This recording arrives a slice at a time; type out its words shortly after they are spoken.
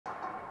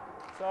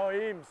So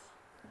Eames,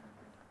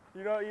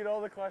 you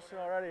know the question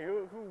already.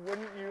 Who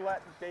wouldn't you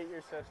let date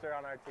your sister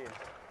on our team?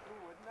 Who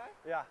wouldn't I?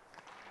 Yeah.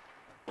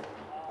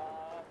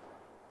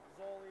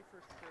 Zoli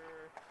for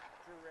sure.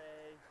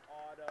 Jure,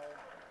 Otto.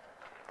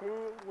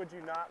 Who would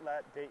you not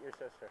let date your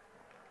sister?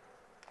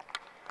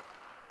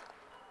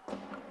 I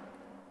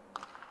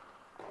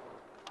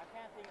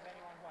can't think of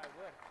anyone who I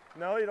would.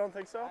 No, you don't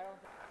think so? I don't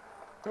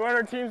think. Who on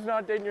our team's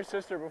not dating your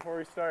sister before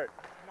we start?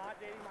 Not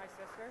dating my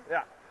sister?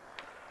 Yeah.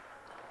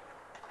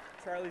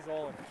 Charlie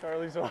Zolan.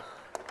 Charlie Zolan.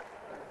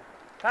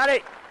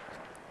 Patty!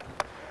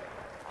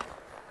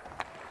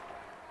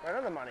 Right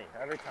on the money,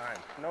 every time,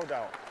 no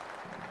doubt.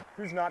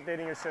 Who's not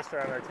dating your sister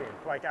on our team?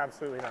 Like,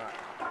 absolutely not.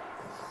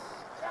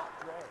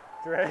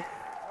 Dre. Dre?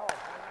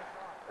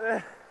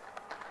 Oh,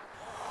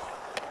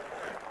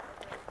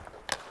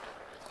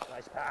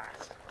 Nice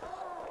pass.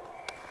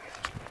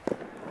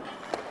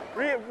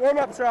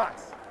 Warm-up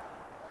shots.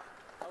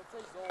 I would say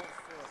Zols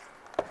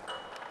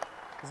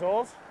too.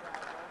 Zols?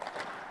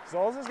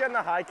 Zols is getting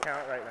a high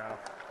count right now.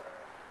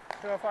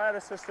 You know, if I had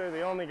a sister,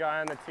 the only guy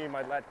on the team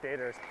I'd let date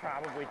her is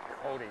probably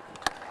Cody.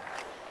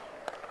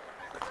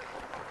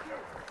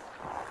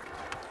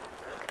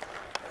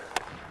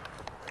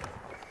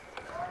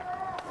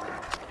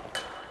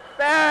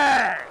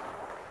 Bang!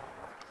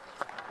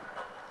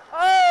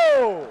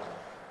 Oh!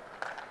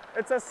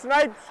 It's a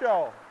snipe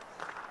show.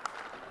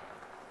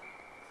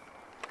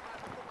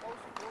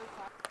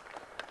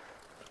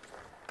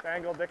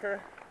 Bangle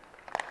Dicker.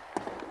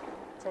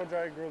 Toe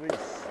drag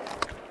release.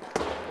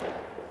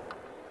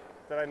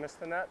 Did I miss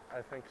the net?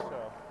 I think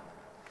so.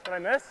 Did I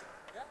miss?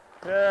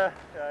 Yeah.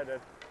 Yeah, I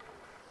did.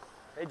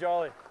 Hey,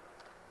 Jolly.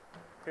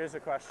 Here's the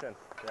question.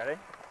 Ready?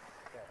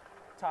 Okay.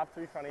 Top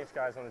 3 funniest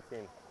guys on the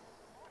team.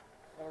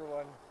 Number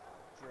 1,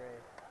 Dre.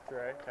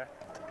 Dre, okay.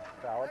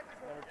 Valid.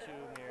 Number 2,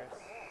 Mears.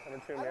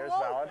 Number 2, Mears,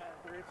 valid.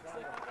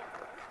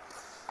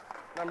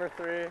 Number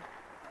 3,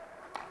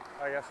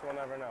 I guess we'll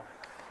never know.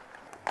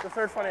 The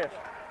third funniest.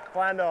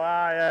 Blando,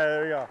 yeah,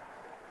 there we go.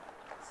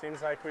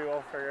 Seems like we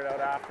will figure it out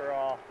after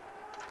all.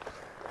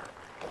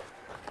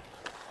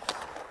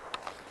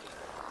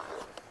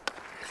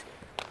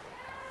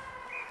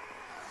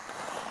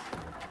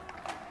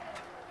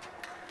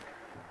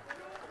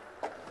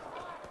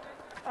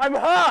 I'm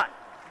hot!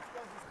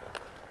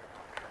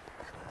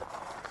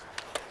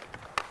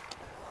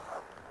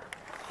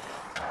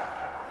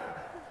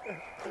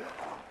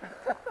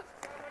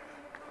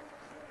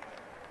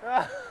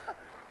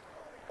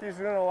 He's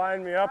gonna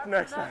line me up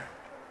next time.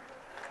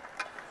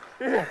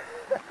 Yeah.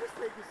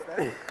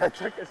 I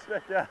took a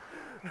stick, yeah.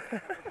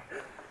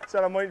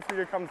 Said I'm waiting for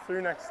you to come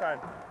through next time.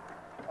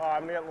 Oh,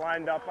 I'm gonna get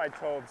lined up by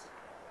Tobes.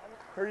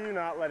 Who are you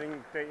not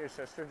letting date your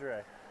sister,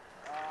 Dre?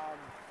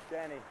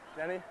 Danny.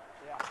 Denny?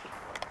 Yeah.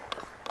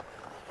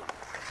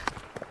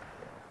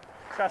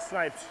 Chest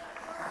sniped.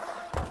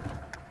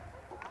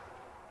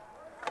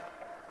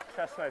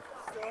 Chest sniped.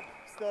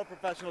 Still a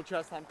professional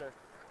chest hunter.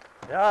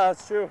 Yeah,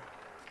 that's true.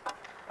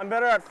 I'm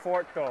better at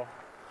fort though.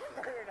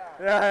 No, you're not.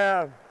 Yeah,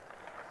 I am.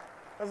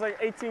 That was like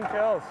 18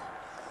 kills.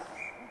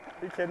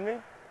 Are you kidding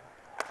me?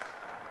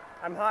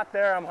 I'm hot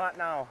there, I'm hot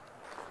now.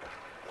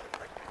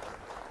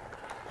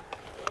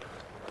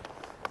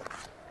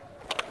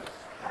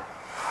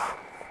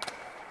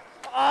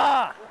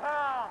 Ah!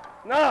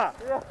 Nah!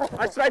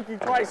 I sniped you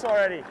twice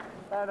already.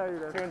 I know you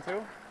did. 2 and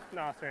 2?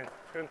 No, 3 and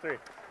 2 and 3.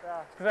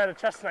 Yeah. Because I had a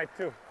chest snipe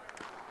too.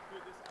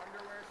 Dude, this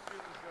underwear is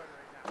feeling good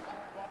right now.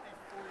 I bought these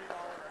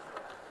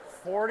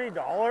 $40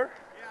 underwear. $40?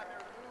 Yeah,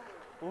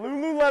 they're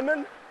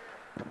Lululemon.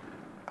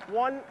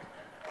 One.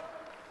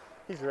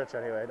 He's rich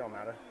anyway, it don't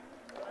matter.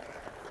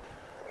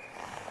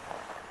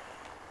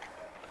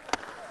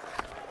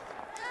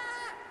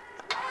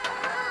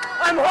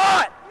 I'm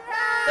hot!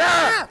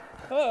 Yeah!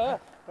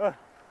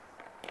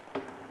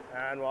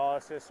 And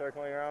Wallace is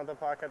circling around the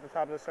puck at the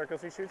top of the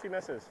circles. He shoots, he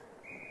misses.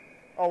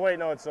 Oh wait,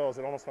 no, it's Zols.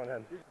 It almost went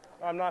in.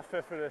 I'm not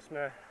fit for this,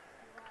 man.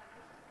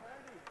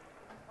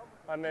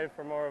 I'm made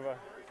for more of a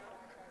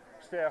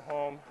stay at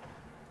home,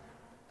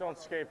 don't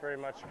skate very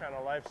much kind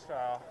of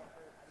lifestyle.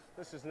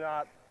 This is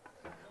not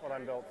what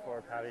I'm built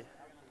for, Patty.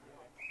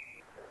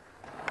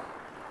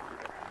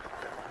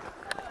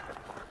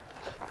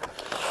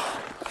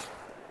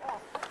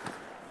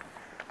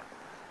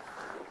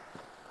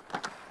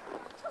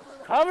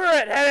 Cover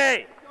it,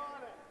 Henny!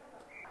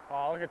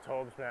 Oh, look at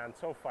Tobes, man.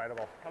 So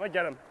fightable. I'm gonna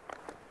get him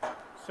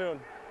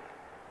soon.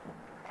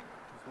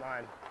 He's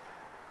mine.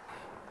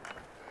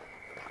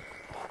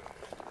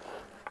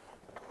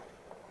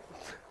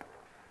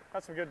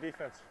 That's some good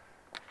defense.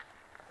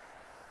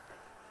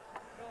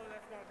 No,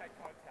 that's not high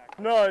contact.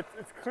 No,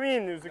 it's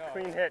clean. It was a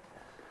clean hit.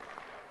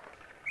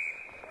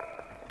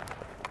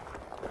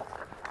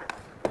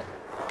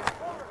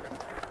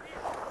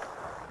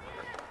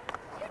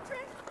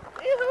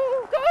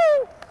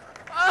 Go!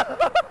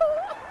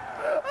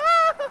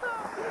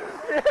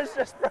 It's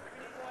just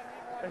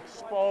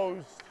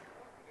exposed.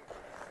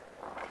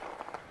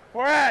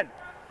 Forehand!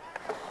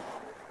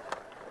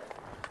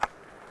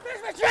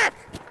 There's my trick!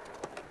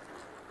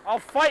 I'll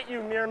fight you,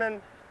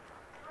 Meerman.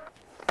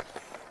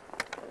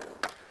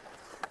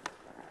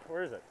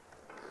 Where is it?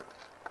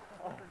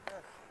 Oh.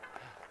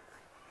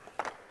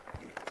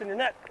 It's in your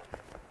net.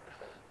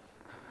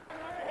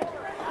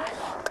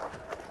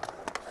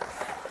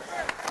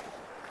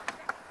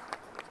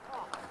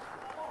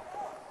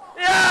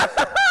 Yeah!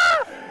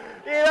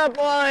 Eat up,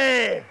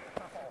 boy!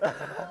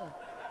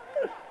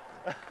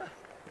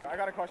 I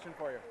got a question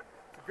for you.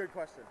 It's a good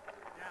question.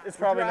 It's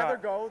probably Would you rather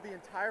not. go the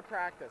entire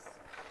practice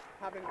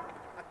having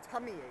a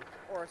tummy ache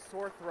or a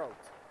sore throat?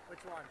 Which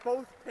one?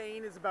 Both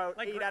pain is about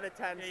Like 8 out of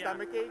 10 yeah, yeah.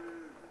 stomach ache.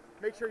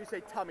 Make sure you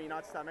say tummy,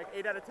 not stomach.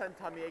 8 out of 10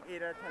 tummy ache,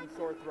 8 out of 10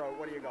 sore throat.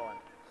 What are you going?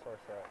 Sore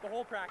throat. The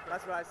whole practice.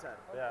 That's what I said.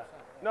 Yeah.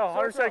 No,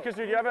 100% because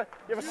dude, you have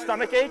a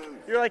stomach ache,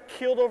 you're like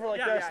keeled over like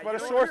Yeah, this, yeah, but a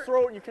you know sore what?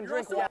 throat, you can You're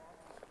drink also- water.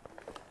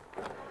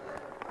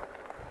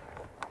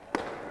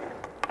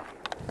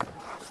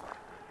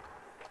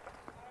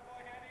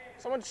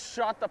 Someone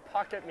shot the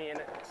puck at me and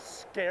it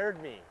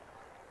scared me.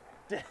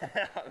 Damn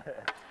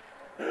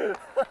it.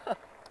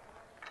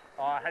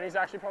 Henny's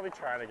actually probably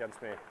trying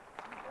against me.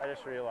 I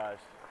just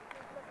realized.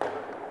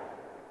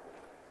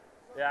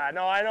 Yeah,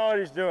 no, I know what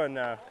he's doing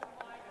now.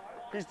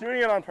 He's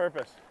doing it on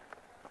purpose.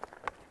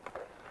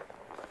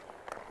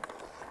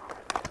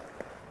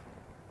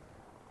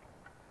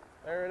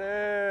 There it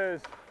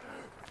is.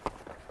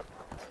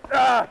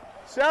 Ah,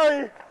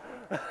 Shelly.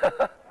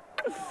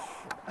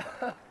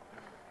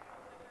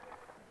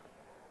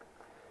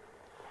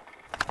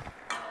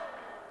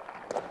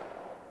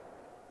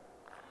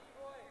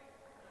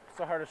 It's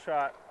the hardest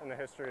shot in the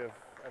history of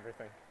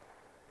everything.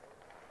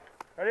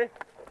 Ready?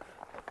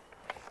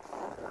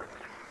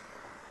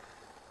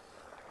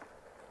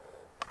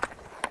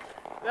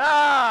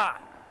 Ah!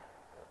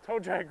 Toe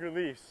drag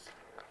release.